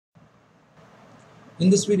In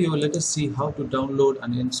this video, let us see how to download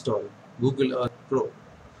and install Google Earth Pro.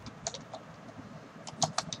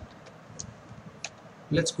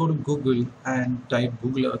 Let's go to Google and type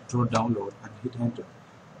Google Earth Pro download and hit enter.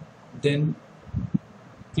 Then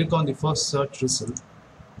click on the first search result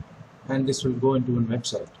and this will go into a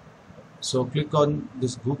website. So click on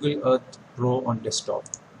this Google Earth Pro on desktop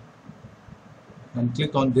and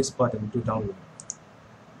click on this button to download.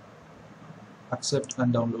 Accept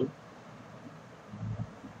and download.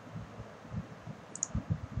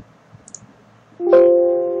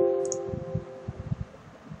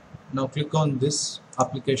 Now click on this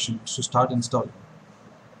application to start installing.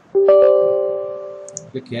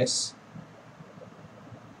 Click yes.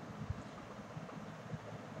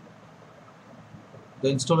 The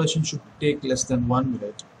installation should take less than 1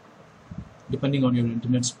 minute depending on your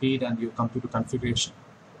internet speed and your computer configuration.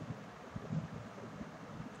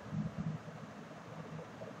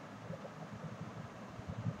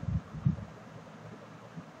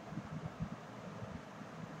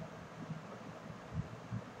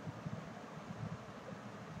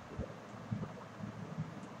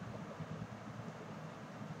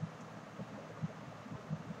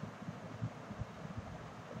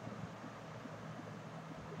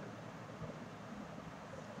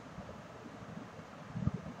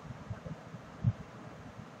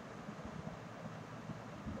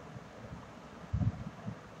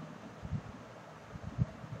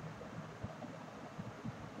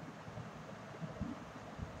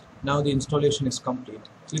 Now the installation is complete.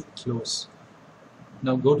 Click close.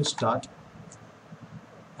 Now go to start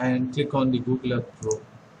and click on the Google Earth Pro.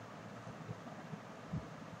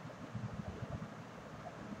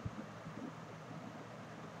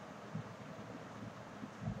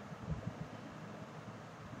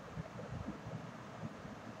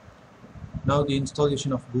 Now the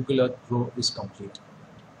installation of Google Earth Pro is complete.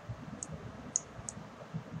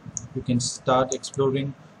 You can start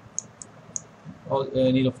exploring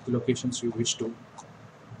any of the locations you wish to.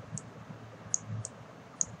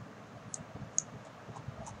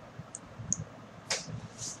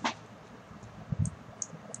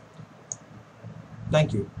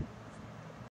 Thank you.